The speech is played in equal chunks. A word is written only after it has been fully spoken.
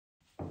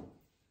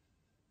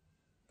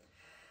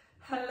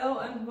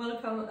and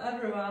welcome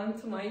everyone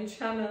to my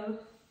channel.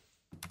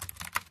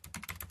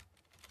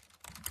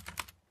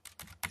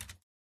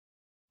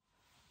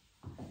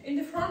 In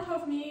the front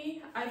of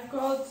me I've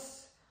got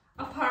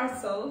a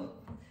parcel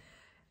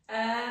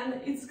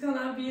and it's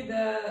gonna be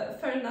the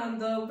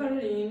Fernando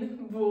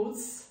Berlin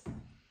boots.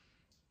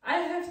 I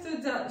have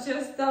to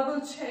just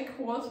double check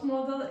what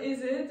model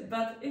is it,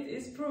 but it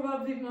is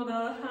probably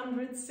model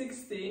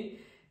 160.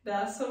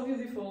 They're so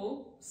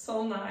beautiful,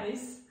 so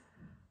nice,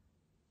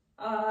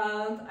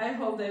 and I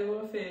hope they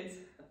will fit.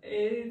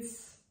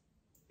 It's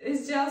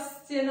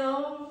just, you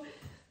know,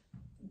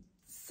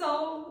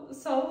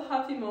 so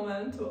happy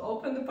moment to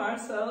open the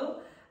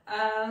parcel,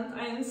 and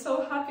I am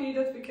so happy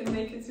that we can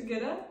make it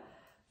together.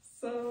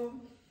 So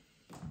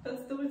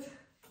let's do it.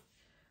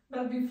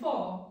 But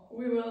before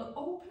we will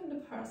open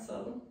the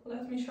parcel,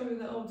 let me show you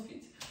the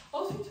outfit.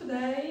 Outfit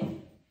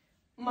today,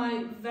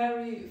 my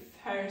very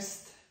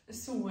first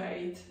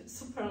suede,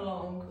 super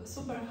long,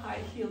 super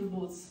high heel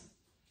boots.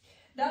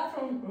 They're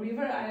from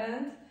River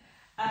Island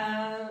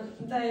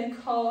and they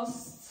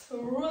cost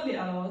really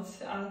a lot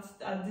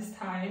at this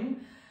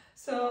time.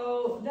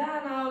 So they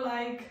are now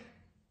like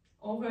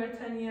over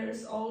 10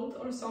 years old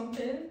or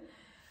something.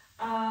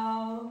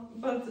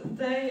 But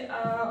they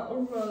are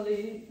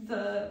really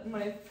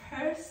my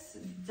first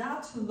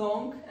that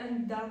long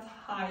and that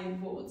high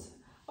boots.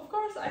 Of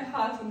course, I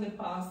had in the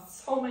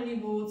past so many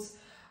boots,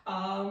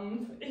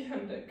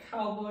 even the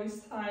cowboy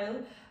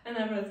style and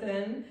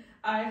everything.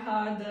 I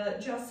had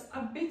just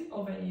a bit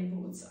of any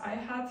boots. I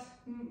had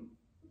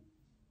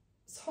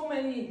so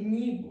many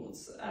knee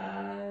boots,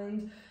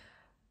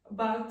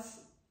 but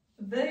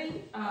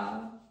they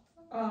are.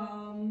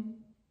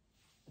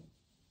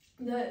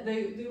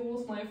 They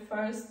was my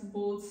first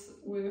boots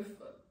with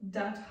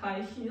that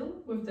high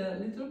heel, with the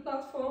little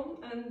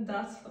platform and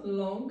that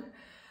long.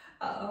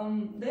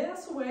 They are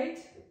suede,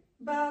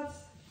 but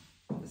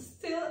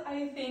still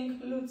I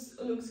think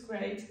looks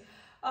great.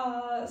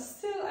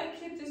 Still I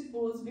keep these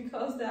boots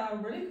because they are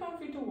really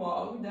comfy to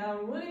walk, they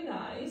are really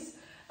nice,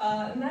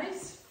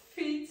 nice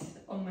fit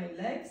on my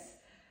legs,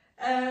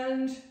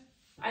 and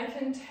I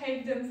can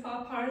take them for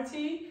a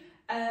party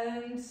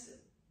and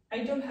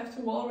I don't have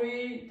to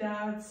worry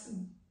that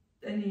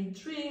any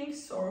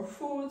drinks or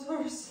food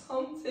or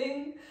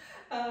something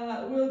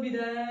will be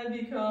there,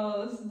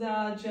 because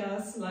they're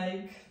just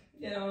like,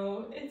 you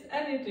know,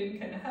 anything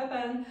can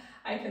happen.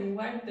 I can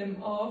wipe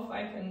them off,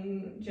 I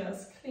can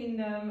just clean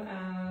them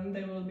and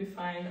they will be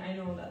fine, I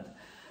know that.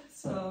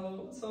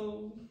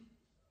 So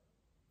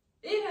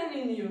even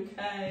in the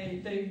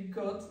UK they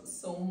got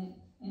some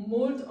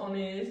mold on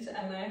it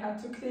and I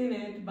had to clean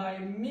it by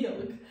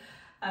milk.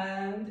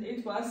 And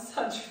it was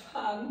such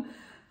fun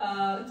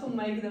to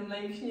make them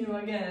like new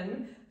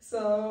again.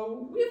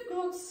 So we've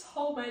got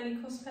so many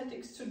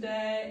cosmetics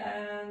today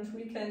and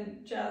we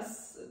can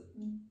just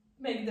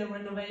make the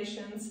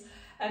renovations,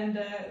 and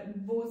the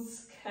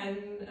boots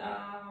can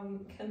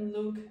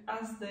look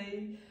as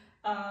they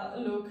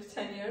look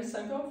 10 years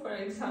ago, for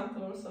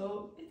example,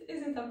 so it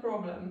isn't a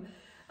problem.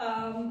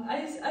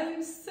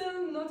 I'm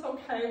still not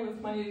okay with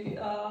my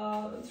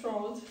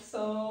throat,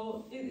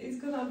 so it's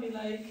gonna be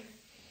like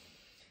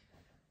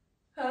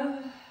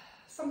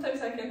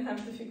sometimes I can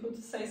have difficult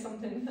to say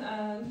something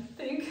and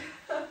think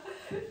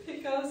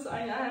because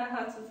I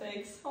had to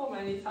take so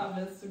many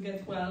tablets to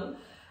get well.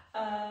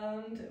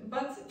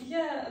 But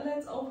yeah,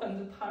 let's open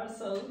the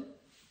parcel.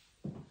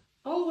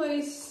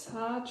 Always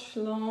such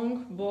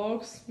long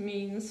box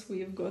means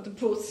we've got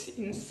boots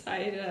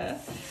inside.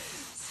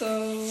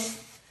 So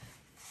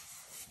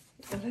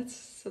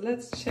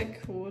let's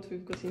check what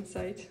we've got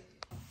inside.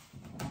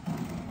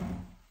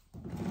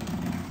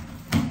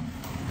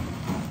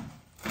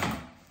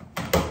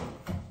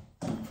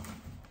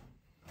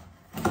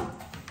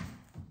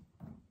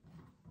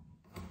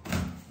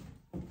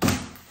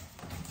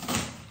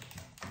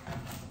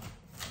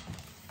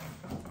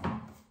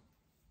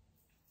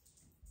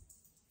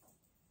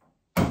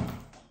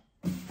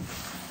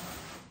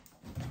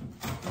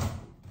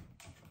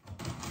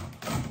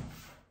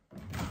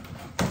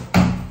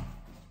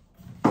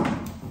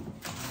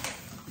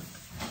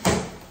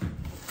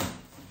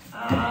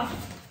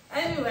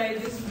 Anyway,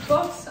 this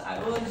box I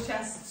will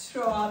just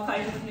throw up,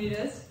 I don't need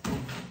it.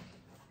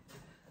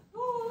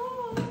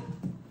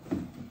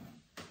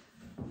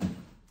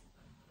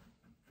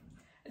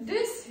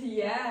 This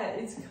year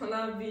it's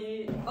gonna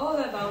be all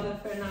about the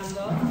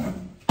Fernando.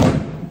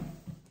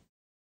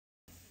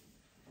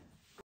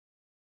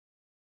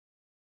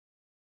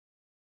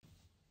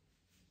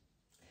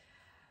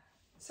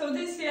 So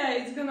this year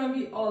it's gonna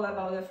be all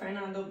about the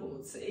Fernando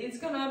boots. It's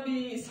gonna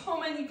be so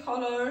many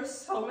colors,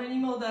 so many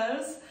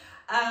models,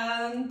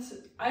 and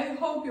I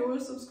hope you will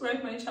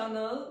subscribe my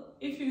channel.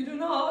 If you do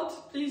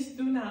not, please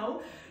do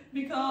now,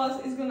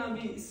 because it's gonna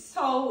be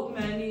so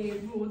many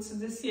boots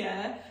this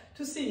year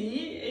to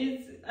see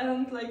it.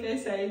 And like I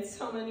said,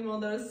 so many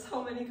models,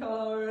 so many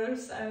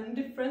colors, and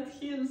different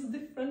heels,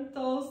 different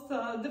toes,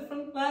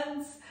 different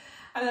lengths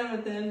and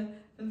everything.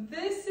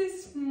 This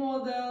is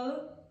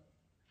model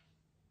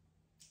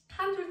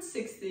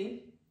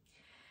 160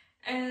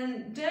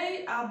 and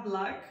they are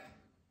black.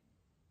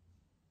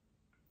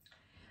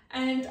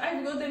 And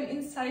I've got them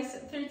in size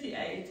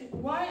 38.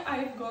 Why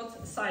I've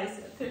got size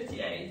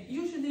 38?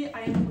 Usually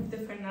I am with the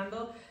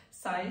Fernando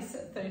size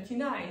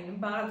 39,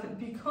 but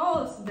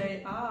because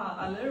they are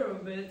a little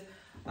bit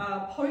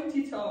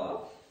pointy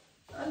toe,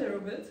 a little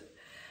bit,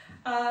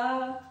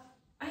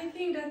 I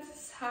think that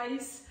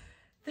size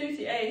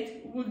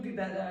 38 would be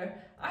better.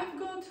 I've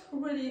got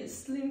really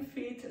slim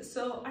feet,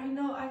 so I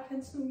know I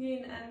can swing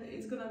in and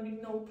it's gonna be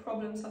no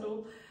problems at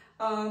all.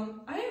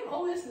 I am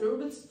always a little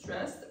bit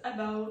stressed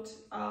about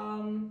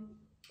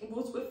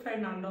boots with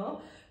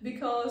Fernando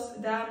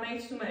because they are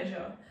made to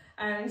measure,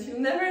 and you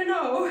never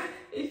know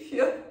if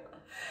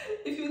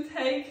you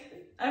take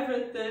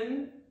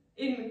everything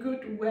in a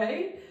good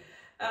way.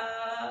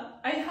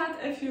 I had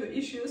a few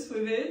issues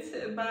with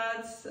it,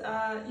 but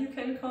you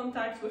can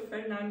contact with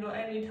Fernando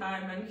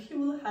anytime and he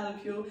will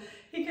help you.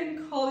 He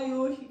can call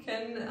you, he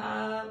can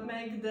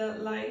make the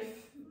live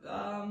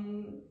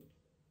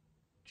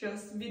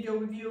just video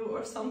with you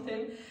or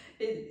something.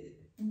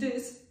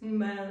 This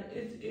man,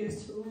 it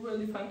is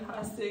really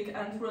fantastic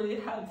and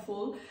really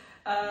helpful.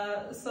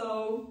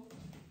 So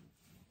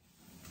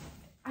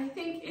I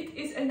think it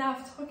is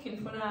enough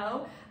talking for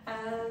now,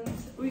 and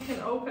we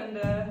can open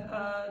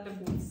the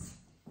boots.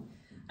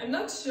 I'm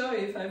not sure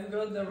if I've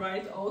got the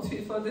right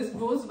outfit for this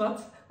boots,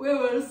 but we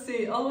will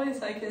see.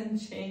 Always I can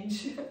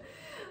change.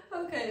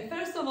 Okay,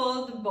 first of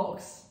all, the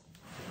box.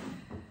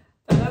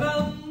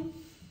 Ta-da-dum!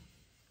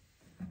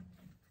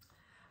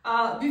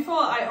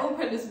 Before I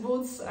opened these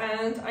boots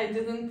and I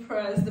didn't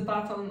press the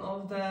button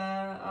of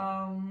the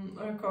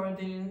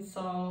recording,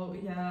 so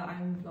yeah,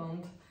 I'm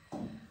blonde.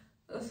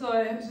 So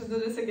I have to do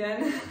this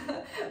again,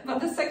 but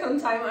the second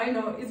time I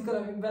know it's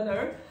gonna be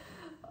better.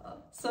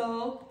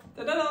 So,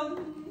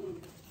 ta-da-dum!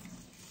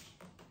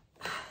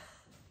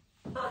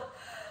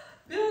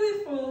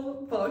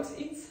 Beautiful box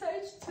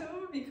inside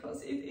too,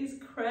 because it is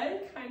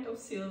grey, kind of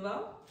silver.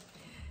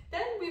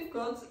 Then we've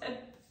got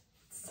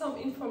some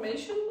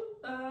information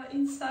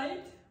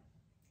inside.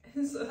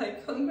 It's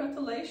like,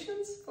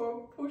 congratulations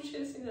for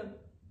purchasing a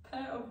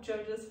pair of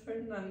George's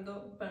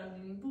Fernando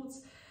Berlin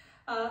boots.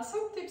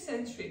 Some tips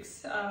and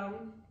tricks.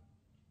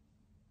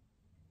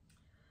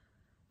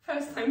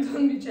 First time,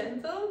 don't be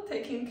gentle,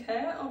 taking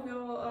care of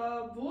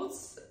your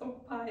boots,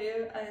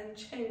 repair and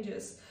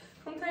changes.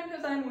 From time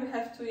to time we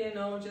have to, you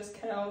know, just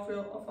care of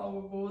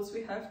our boots.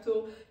 We have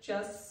to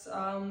just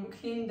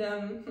clean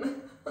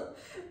them.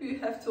 We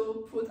have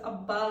to put a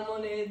balm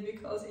on it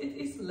because it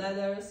is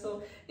leather,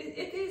 so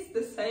it is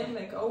the same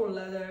like our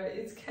leather.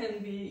 It can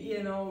be,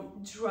 you know,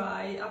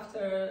 dry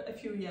after a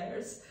few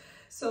years.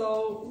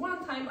 So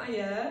one time a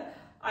year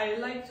I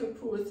like to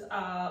put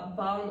a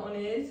balm on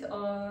it,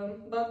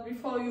 but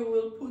before you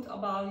will put a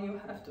balm you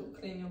have to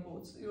clean your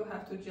boots. You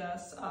have to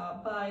just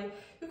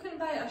you can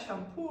buy a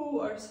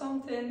shampoo or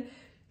something.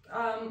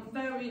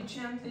 Very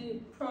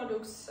gently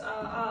products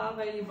are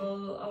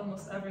available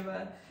almost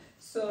everywhere.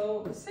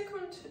 So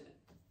second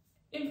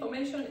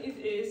information, it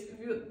is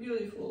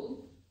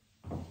beautiful.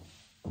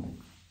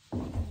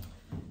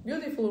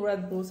 Beautiful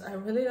red boots, I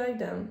really like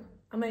them,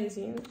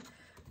 amazing.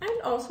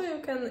 And also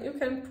you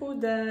can put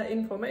the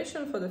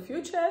information for the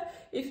future.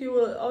 If you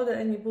will order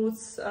any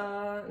boots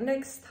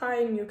next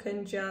time, you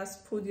can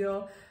just put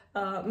your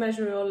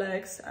measure your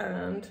legs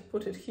and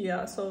put it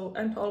here. So,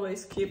 and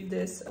always keep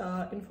this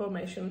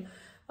information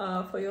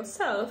for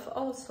yourself.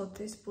 Also,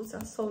 these boots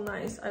are so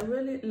nice. I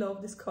really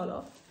love this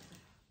color.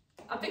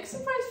 A big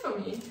surprise for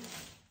me,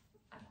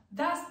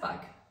 dust bag.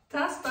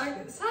 Dust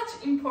bag,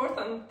 such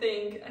important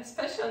thing,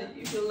 especially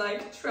if you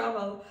like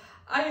travel.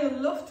 I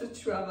love to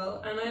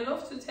travel and I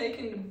love to take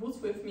in the boots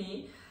with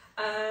me,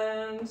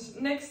 and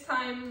next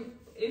time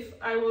if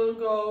I will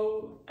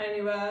go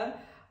anywhere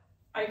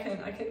I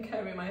can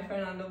carry my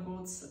Fernando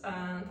boots,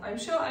 and I'm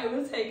sure I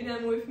will take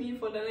them with me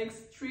for the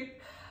next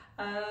trip.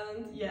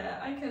 And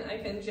yeah, I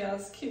can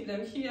just keep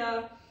them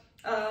here.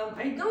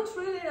 I don't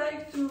really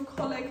like to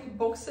collect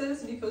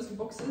boxes because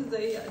boxes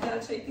they are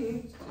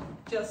taking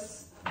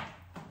just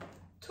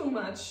too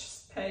much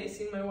space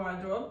in my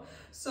wardrobe,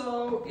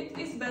 so it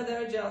is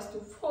better just to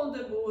fold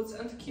the boots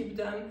and keep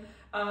them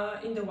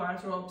in the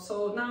wardrobe.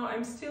 So now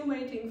I'm still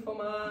waiting for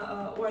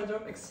my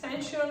wardrobe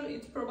extension.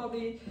 It's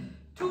probably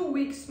 2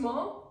 weeks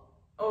more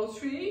or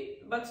 3,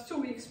 but 2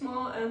 weeks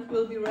more and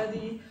we'll be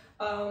ready.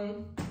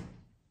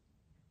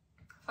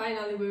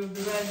 Finally we will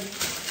be ready,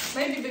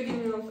 maybe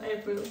beginning of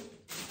April.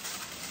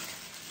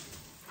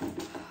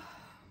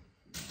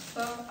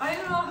 So I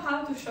don't know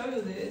how to show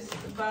you this,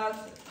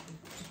 but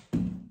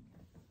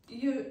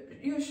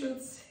you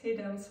should see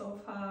them so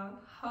far,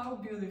 how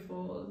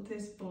beautiful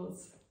these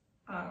boots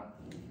are.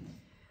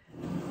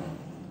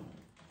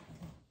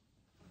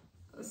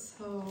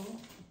 So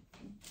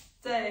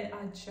they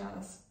are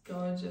just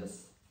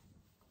gorgeous.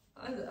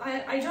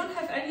 I don't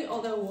have any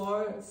other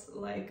words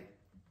like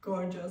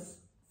gorgeous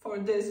for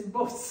these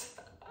boots.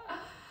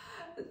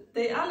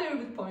 they are a little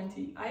bit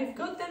pointy. I've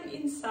got them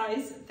in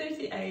size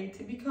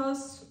 38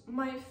 because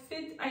my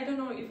feet, I don't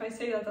know if I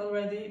say that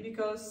already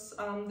because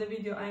the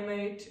video I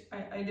made,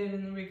 I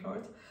didn't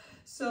record.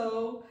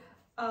 So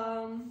they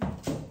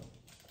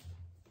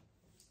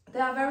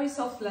are very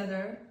soft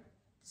leather.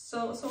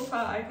 So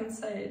far I can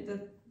say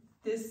that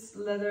this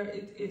leather,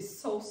 it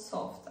is so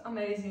soft,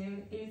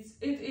 amazing. It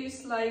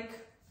is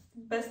like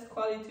best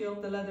quality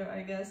of the leather,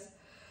 I guess.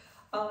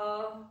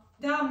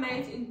 They are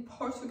made in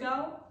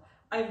Portugal.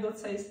 I've got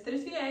size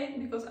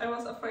 38 because I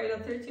was afraid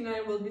that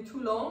 39 will be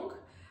too long.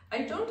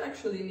 I don't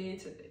actually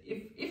need,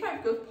 if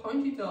I've got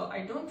pointy toe,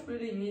 I don't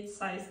really need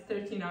size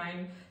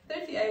 39.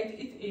 38,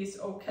 it is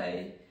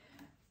okay.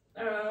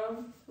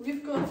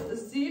 We've got a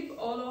zip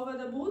all over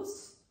the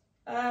boots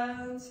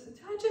and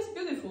they are just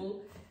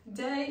beautiful.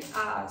 They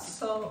are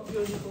so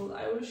beautiful.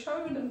 I will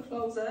show you them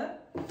closer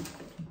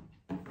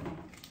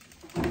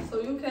so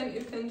you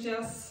can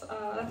just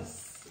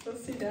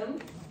see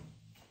them.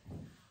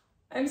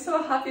 I'm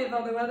so happy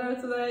about the weather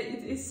today.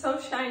 It is so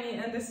shiny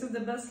and this is the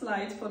best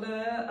light for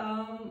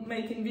the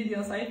making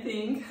videos, I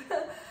think.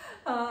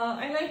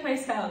 I like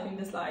myself in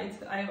this light,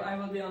 I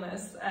will be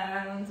honest.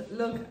 And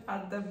look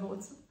at the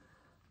boots.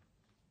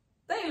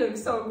 They look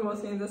so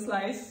good in this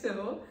light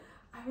too.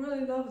 I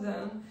really love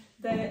them.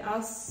 They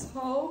are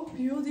so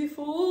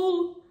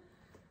beautiful.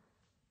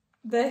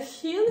 The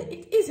heel,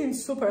 it isn't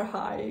super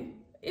high.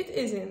 It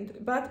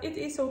isn't, but it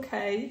is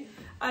okay.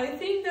 I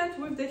think that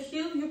with the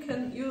heel you've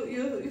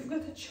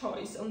got a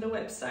choice on the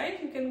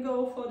website. You can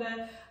go for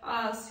the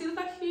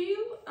silver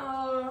heel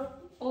or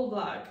all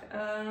black,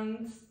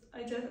 and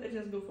I just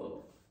go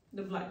for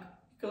the black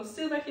because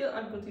silver heel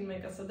I've got in my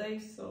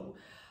Casaday, so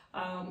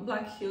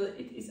black heel,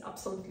 it is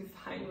absolutely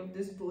fine with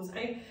these boots.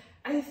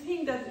 I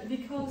think that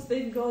because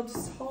they've got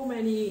so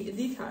many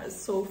details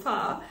so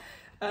far,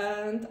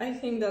 and I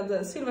think that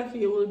the silver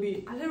heel will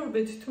be a little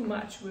bit too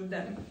much with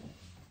them.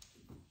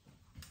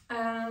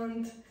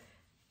 And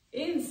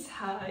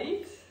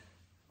inside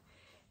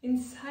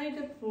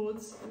the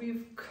boots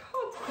we've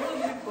got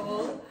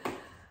beautiful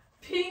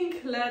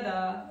pink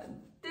leather.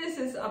 This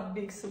is a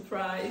big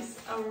surprise,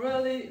 a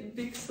really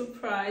big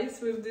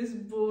surprise with this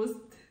boot.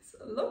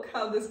 Look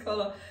how this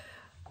color,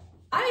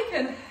 I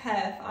can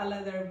have a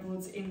leather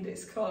boots in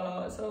this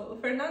color. So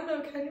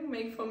Fernando, can you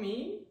make for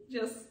me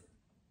just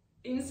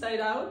inside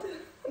out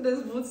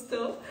this boots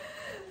too?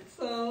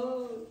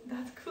 So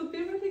that could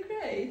be really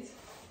great.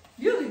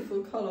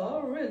 Beautiful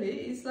color,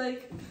 really. It's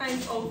like kind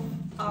of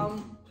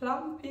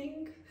plum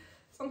pink,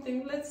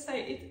 something. Let's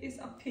say it is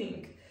a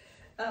pink.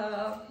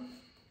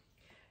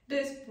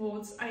 These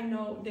boots, I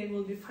know they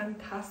will be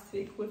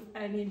fantastic with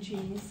any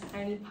jeans,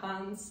 any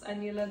pants,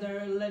 any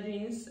leather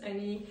leggings,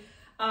 any.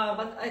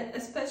 But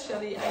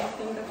especially I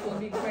think that will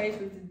be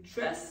great with the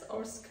dress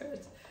or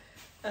skirt.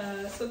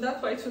 So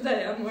that's why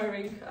today I'm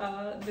wearing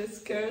this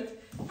skirt.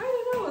 I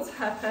don't know what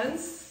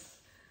happens,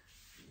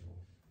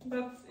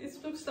 but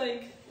it looks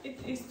like it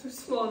is too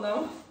small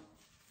now.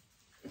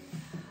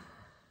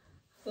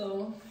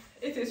 So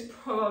it is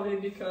probably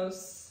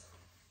because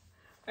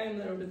I'm a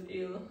little bit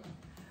ill,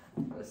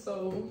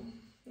 so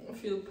I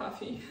feel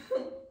puffy.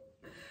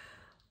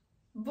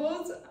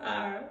 Boots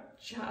are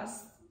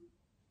just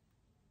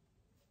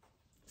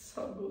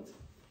so good.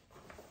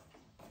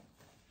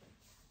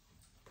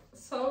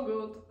 So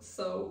good,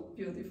 so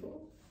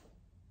beautiful.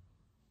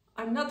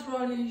 I'm not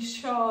really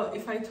sure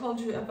if I told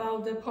you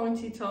about the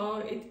pointy toe.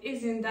 It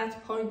isn't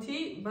that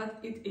pointy, but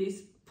it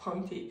is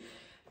pointy.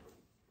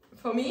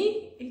 For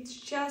me, it's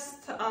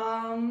just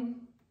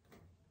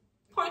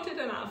pointed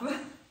enough.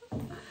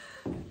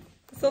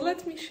 So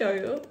let me show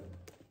you.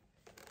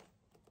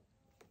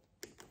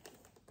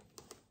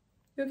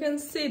 You can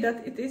see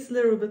that it is a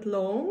little bit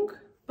long,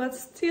 but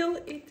still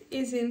it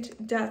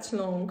isn't that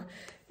long.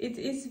 It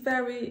is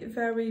very,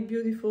 very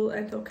beautiful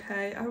and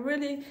okay. I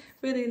really,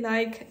 really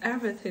like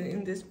everything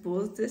in this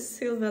boot. This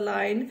silver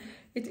line,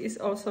 it is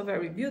also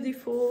very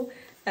beautiful.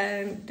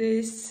 And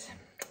this,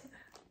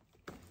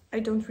 I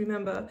don't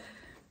remember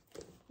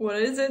what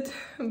is it,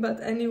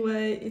 but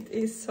anyway, it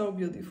is so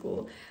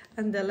beautiful.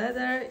 And the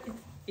leather,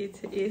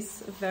 it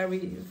is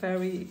very,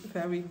 very,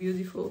 very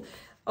beautiful.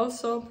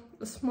 Also,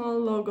 a small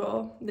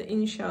logo, the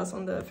initials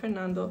on the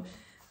Fernando,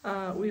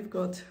 we've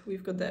got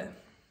there.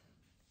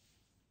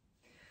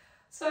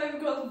 So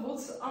I've got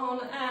boots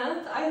on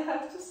and I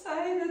have to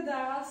say that they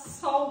are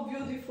so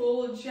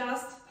beautiful,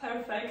 just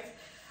perfect.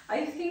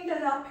 I think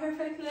that they are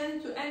perfect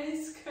length to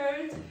any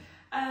skirt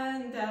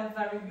and they are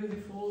very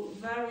beautiful,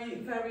 very,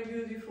 very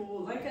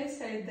beautiful. Like I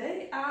said,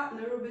 they are a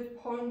little bit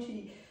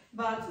pointy,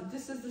 but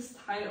this is the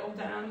style of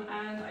them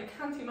and I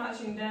can't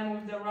imagine them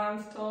with the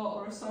round toe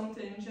or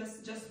something,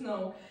 just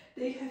no.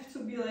 They have to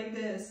be like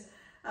this.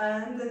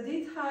 And the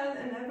detail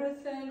and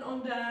everything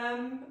on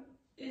them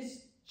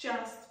is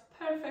just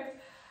perfect.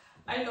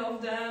 I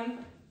love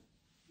them,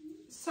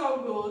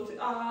 so good.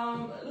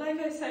 Like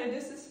I said,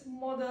 this is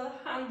model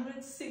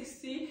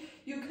 160.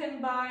 You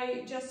can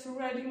buy just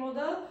ready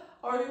model,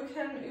 or you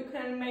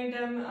can make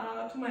them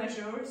to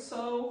measure.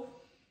 So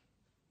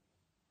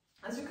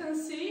As you can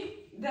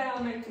see, they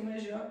are made to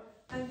measure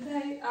and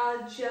they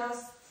are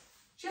just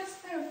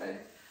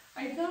perfect.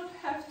 I don't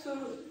have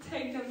to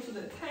take them to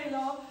the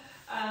tailor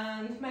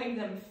and make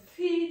them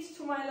fit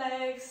to my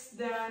legs.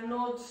 They are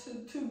not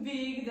too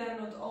big, they are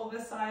not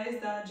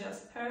oversized, they are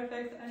just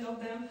perfect. I love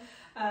them,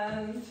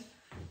 and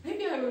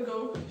maybe I will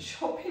go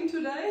shopping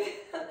today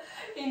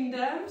in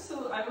them,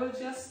 so I will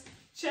just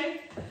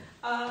check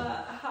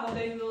how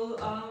they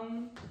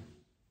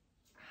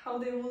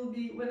will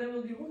be when I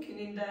will be walking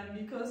in them,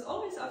 because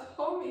always at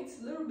home it's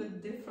a little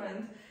bit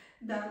different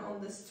than on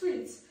the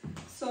streets.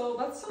 So,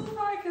 but so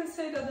far I can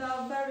say that they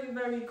are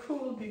very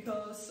cool,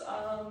 because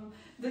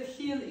the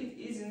heel, it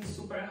isn't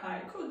super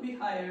high, could be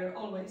higher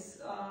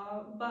always,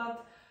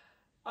 but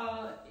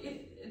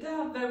they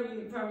are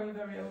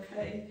very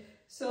okay.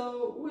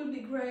 So will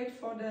be great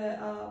for the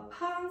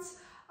pants.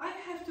 I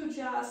have to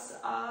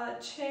just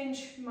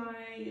change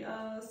my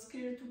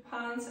skirt to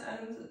pants,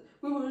 and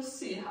we will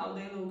see how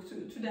they look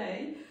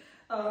today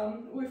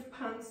with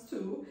pants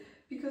too,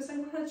 because I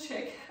want to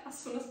check as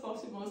soon as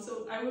possible.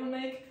 So I will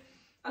make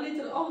a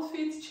little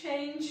outfit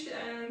change,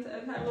 and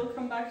I will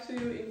come back to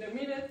you in a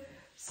minute.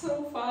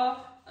 So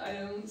far I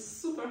am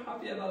super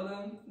happy about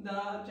them. They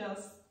are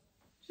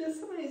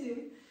just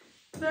amazing.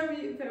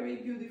 Very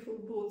beautiful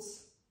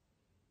boots.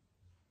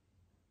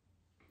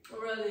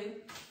 Really,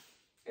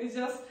 it's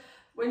just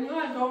when you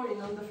are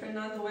going on the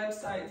Fernando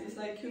website, it's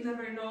like you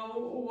never know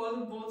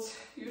what boots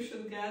you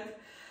should get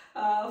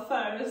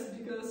first,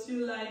 because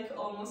you like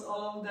almost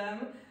all of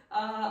them.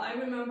 I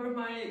remember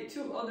my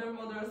 2 other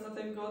models that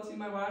I've got in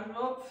my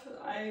wardrobe.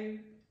 I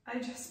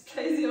just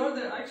placed the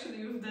order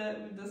actually with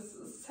the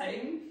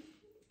same,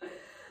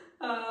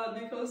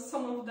 because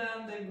some of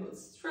them they got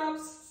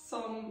straps,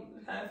 some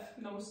have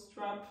no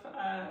strap,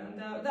 and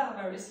they are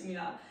very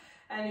similar.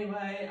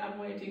 Anyway, I'm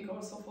waiting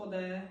also for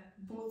the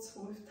boots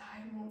with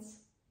diamonds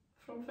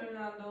from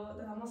Fernando.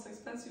 They are most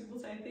expensive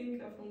boots, I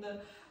think, from the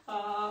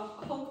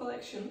whole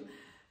collection.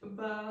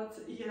 But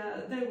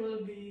yeah, they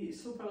will be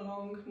super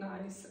long,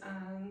 nice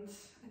and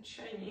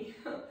shiny.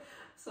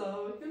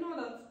 So you know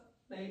that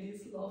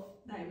ladies love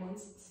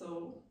diamonds,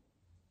 so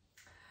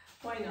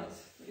why not?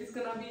 It's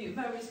gonna be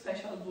very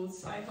special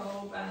boots, I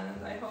hope,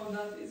 and I hope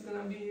that it's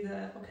gonna be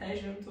the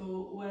occasion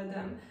to wear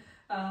them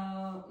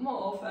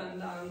more often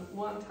than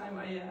one time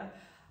a year.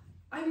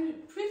 I'm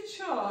pretty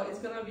sure it's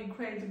gonna be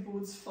great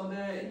boots for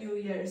the New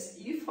Year's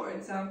Eve, for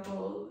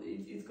example.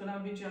 It's gonna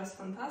be just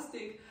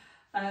fantastic,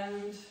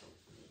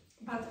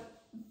 but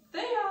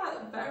they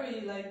are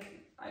very,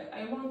 like,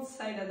 I won't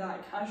say that they are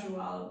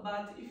casual,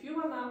 but if you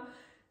wanna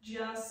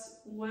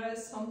just wear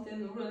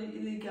something really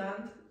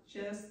elegant,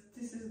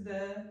 this is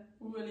the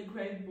really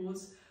great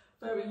boots,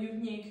 very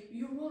unique.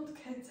 You won't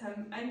get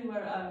them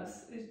anywhere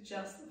else. It's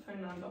just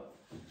Fernando.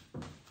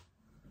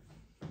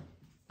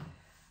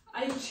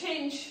 I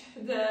changed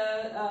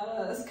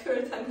the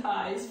skirt and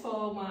ties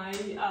for my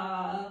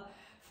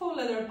faux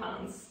leather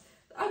pants.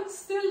 I'm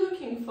still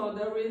looking for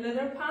the real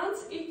leather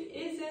pants. It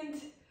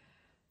isn't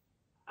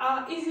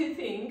an easy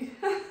thing,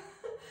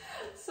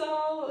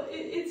 so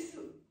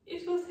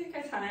it will take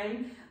a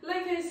time.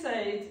 Like I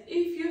said,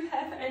 if you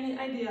have any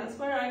ideas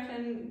where I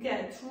can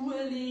get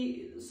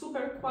really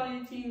super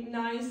quality,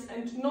 nice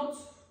and not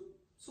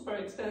super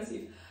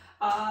expensive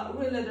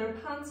real leather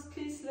pants,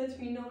 please let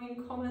me know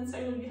in comments.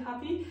 I will be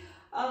happy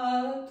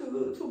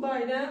to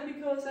buy them,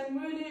 because I'm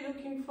really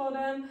looking for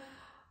them.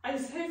 I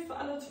save a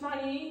lot of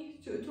money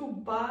to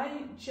buy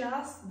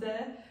just the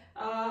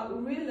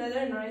real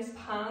leather nice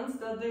pants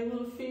that they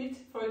will fit,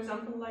 for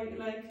example,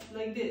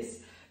 like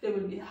this. They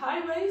will be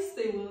high waist,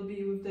 they will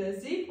be with the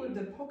zip, with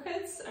the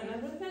pockets and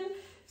everything.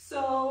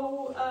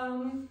 So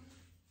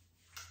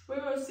we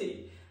will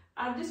see.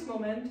 At this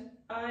moment,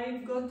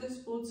 I've got these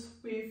boots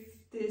with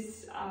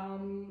these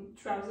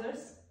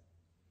trousers,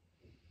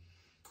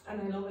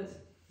 and I love it.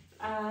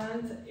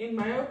 And in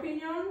my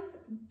opinion,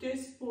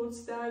 these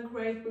boots, they are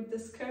great with the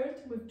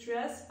skirt, with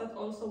dress, but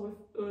also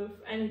with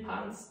any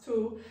pants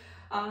too.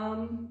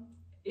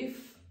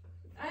 If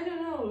I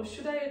don't know,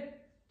 should I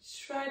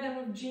try them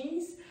with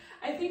jeans?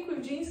 I think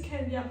with jeans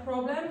can be a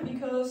problem,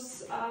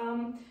 because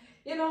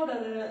you know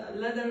that the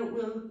leather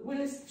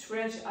will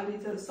stretch a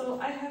little, so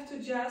I have to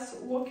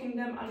just walk in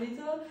them a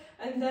little,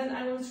 and then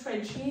I will try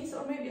jeans,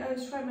 or maybe I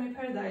will try my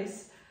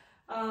paradise.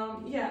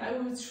 Yeah, I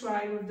will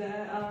try with the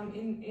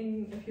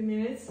in a few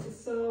minutes,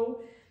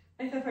 so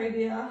I have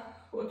idea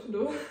what to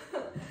do.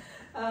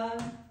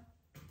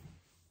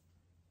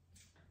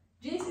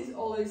 Jeans is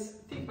always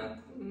thick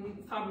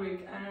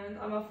fabric, and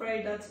I'm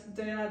afraid that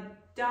they are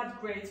that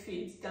great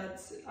fit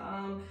that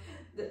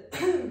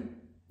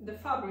the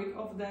fabric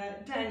of the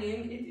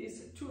denim, it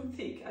is too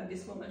thick at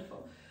this moment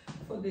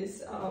for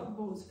these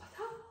boots, but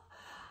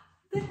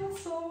they are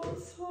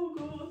so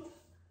good.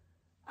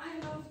 I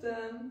love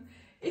them.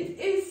 It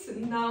is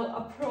now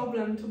a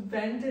problem to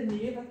bend the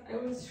knee, but I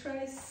will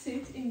try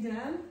sit in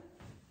them.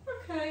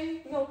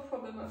 Okay, no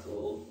problem at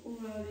all,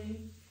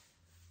 really.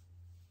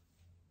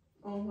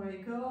 Oh my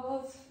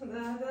god,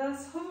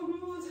 that's so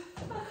good.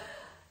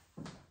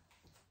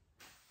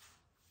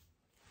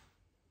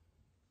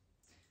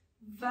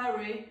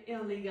 very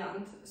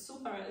elegant,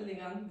 super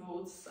elegant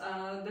boots.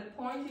 The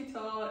pointy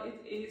toe, it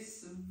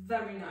is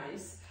very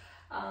nice.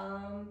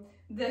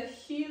 The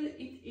heel,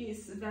 it is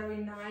very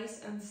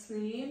nice and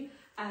slim,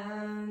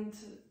 and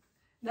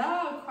they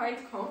are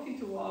quite comfy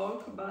to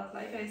walk, but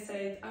like I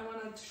said, I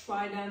want to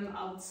try them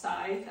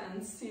outside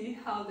and see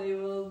how they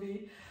will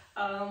be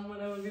when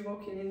I will be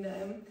walking in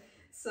them.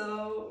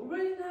 So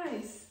really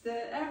nice,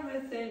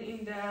 everything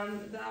in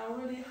them, they are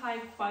really high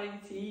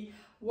quality,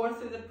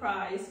 worth the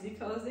price,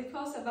 because they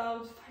cost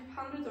about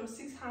 500 or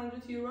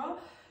 600 euro.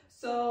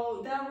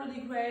 So they are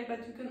really great,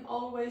 but you can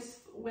always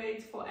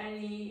wait for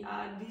any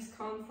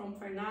discount from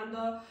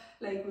Fernando.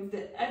 Like with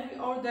every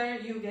order,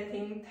 you're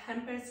getting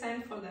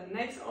 10% for the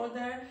next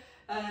order.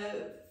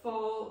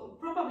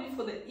 Probably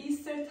for the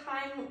Easter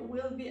time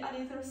will be a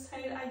little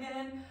sale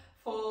again.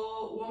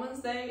 For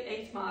Women's Day,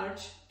 8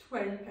 March,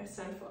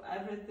 20% for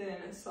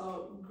everything.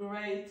 So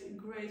great,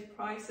 great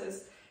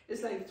prices.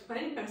 It's like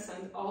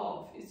 20%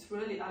 off. It's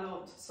really a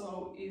lot.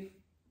 So if,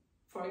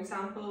 for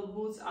example,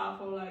 boots are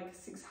for like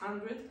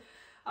 600,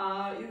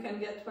 you can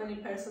get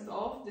 20%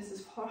 off. This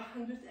is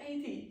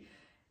 480.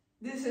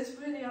 This is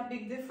really a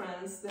big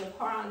difference, the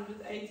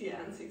 480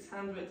 and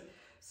 600.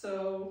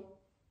 So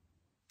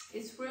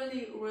it's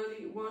really,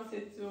 really worth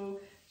it to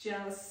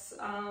just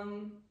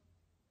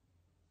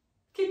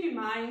keep in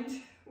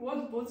mind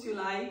what boots you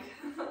like,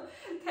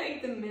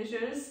 take the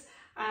measures,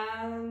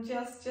 and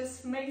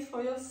just make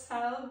for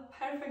yourself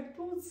perfect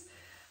boots.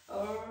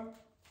 Or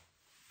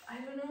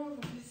I don't know,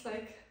 it's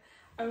like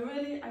I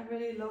really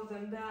love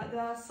them. They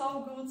are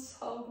so good,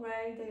 so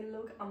great, they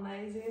look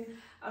amazing.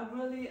 I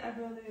really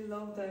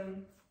love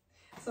them.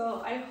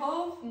 So I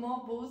hope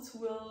more boots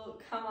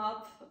will come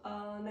up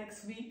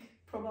next week,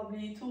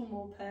 probably 2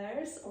 more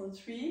pairs or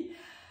 3.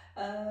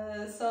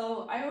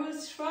 So I will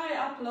try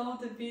upload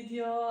the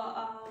video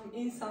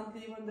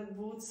instantly when the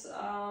boots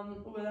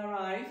will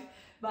arrive,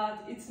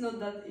 but it's not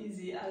that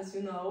easy, as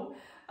you know.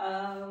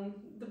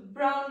 The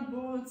brown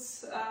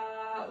boots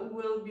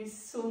will be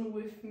soon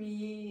with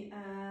me,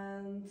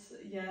 and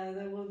yeah,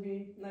 they will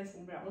be nice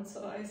and brown,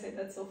 so I say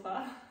that so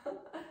far.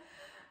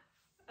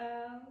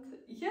 And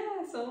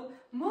yeah, so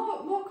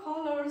more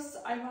colors.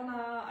 I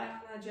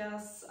wanna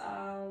just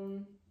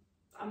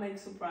make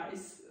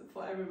surprise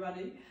for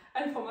everybody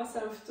and for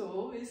myself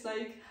too. It's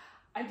like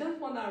I don't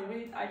wanna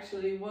read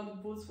actually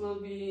what boots will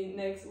be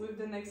next with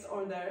the next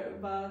order,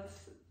 but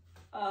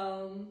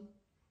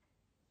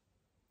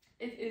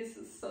it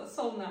is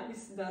so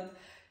nice that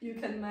you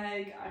can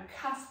make a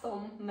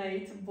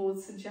custom-made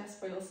boots just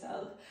for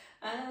yourself.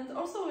 And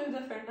also with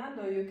the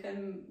Fernando, you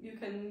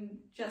can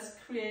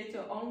just create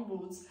your own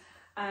boots.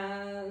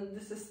 And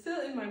this is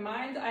still in my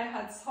mind. I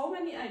had so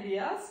many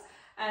ideas,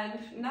 and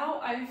now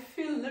I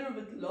feel a little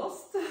bit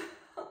lost.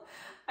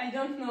 I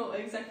don't know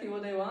exactly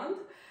what I want.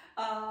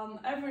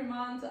 Every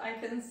month I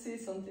can see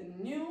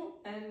something new,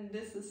 and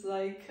this is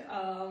like,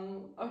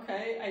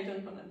 okay, I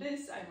don't want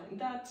this, I want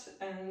that,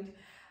 and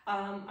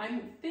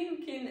I'm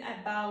thinking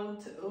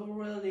about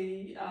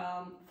really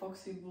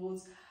foxy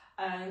boots,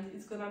 and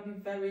it's gonna be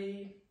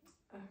very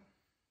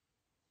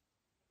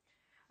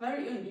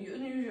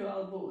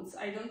unusual boots.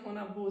 I don't want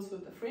to boots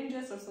with the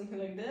fringes or something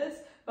like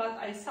this, but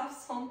I saw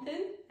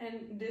something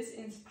and this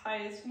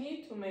inspires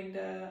me to make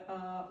the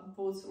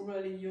boots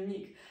really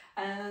unique.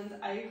 And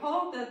I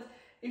hope that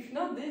if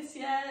not this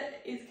year,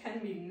 it can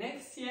be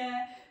next year,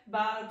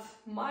 but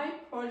my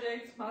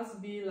project must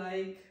be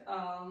like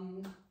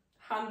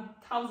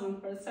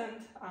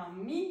 1000%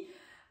 me,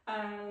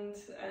 and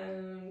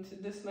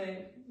this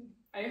may,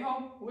 I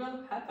hope,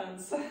 will happen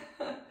soon.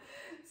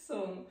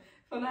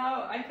 For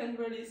now, I can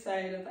really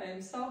say that I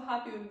am so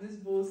happy with these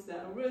boots. They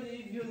are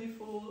really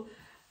beautiful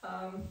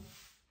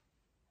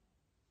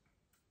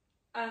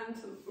and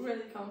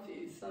really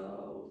comfy.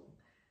 So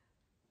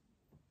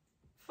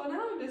for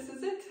now, this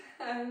is it,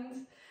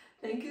 and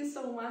thank you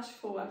so much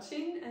for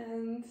watching.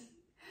 And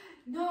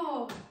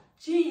no,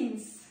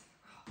 jeans.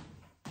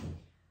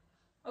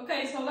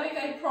 Okay, so like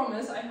I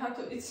promised, I had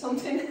to eat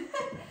something.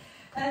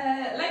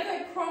 Like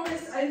I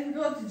promised, I've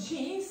got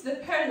jeans, the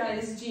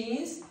Paradise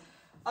jeans.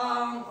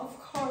 Of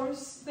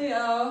course, they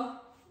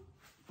are,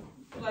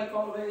 like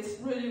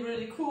always,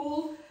 really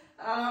cool.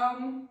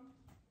 And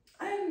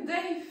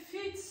they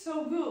fit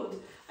so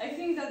good. I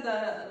think that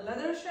the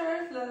leather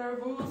shirt, leather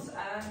boots,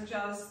 and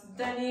just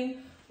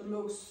denim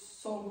looks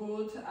so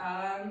good.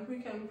 And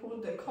we can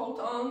put the coat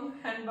on,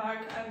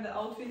 handbag, and the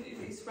outfit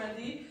is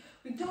ready.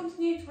 We don't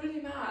need really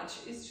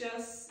much. It's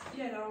just,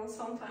 you know,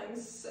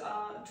 sometimes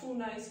 2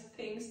 nice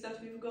things that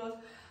we've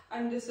got,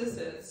 and this is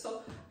it.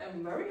 So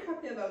I'm very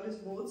happy about these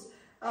boots.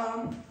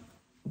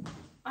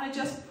 I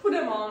just put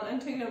them on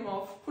and take them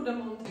off, put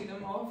them on, take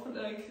them off,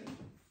 like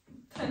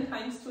 10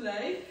 times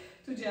today,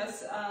 to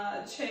just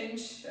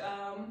change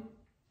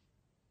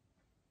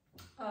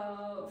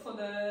for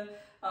the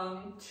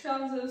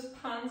trousers,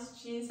 pants,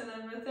 jeans and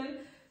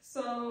everything.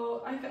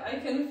 So I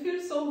can feel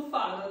so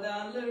far that they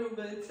are a little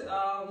bit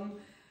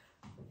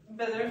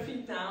better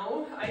fit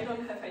now. I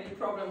don't have any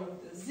problem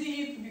with the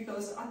zip,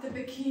 because at the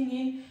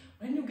beginning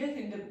when you get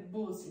in the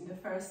boots in the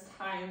first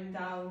time,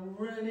 they're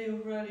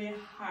really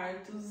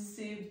hard to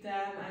zip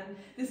them, and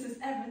this is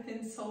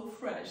everything so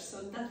fresh.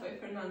 So that's why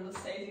Fernando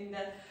saying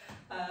that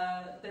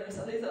there is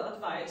a little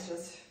advice: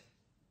 just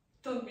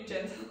don't be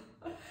gentle.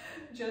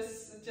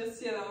 just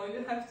you know,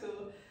 you have to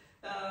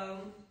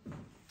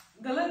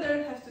the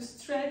leather have to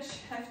stretch,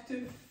 have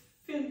to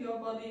feel your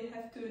body,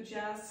 have to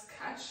just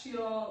catch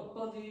your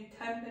body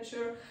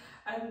temperature,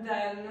 and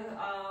then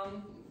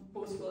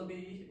boots will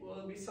be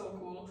so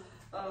cool,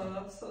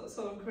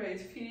 so great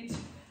fit.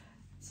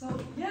 So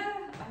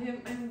yeah,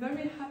 I'm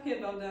very happy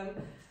about them.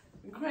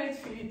 Great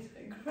fit,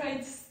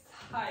 great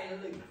style,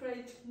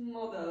 great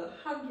model,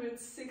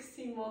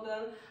 160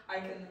 model. I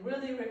can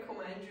really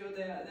recommend you.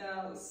 They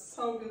are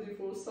so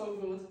beautiful, so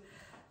good.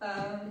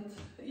 And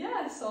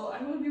yeah, so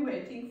I will be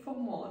waiting for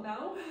more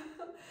now.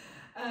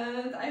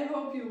 And I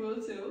hope you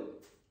will too.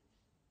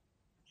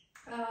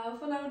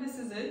 For now, this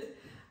is it.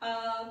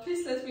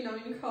 Please let me know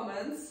in the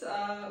comments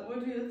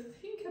what do you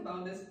think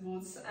about these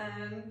boots,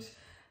 and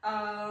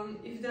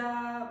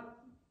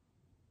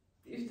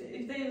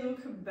if they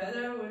look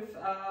better with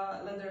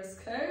leather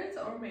skirt,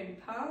 or maybe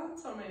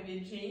pants, or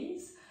maybe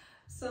jeans.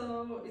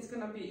 So it's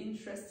gonna be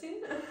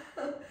interesting.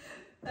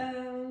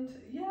 And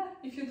yeah,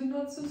 if you do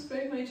not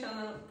subscribe my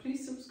channel,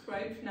 please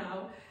subscribe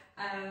now.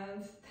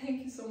 And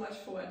thank you so much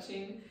for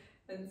watching,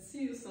 and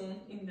see you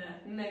soon in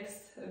the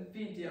next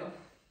video.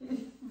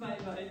 Bye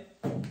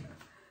bye.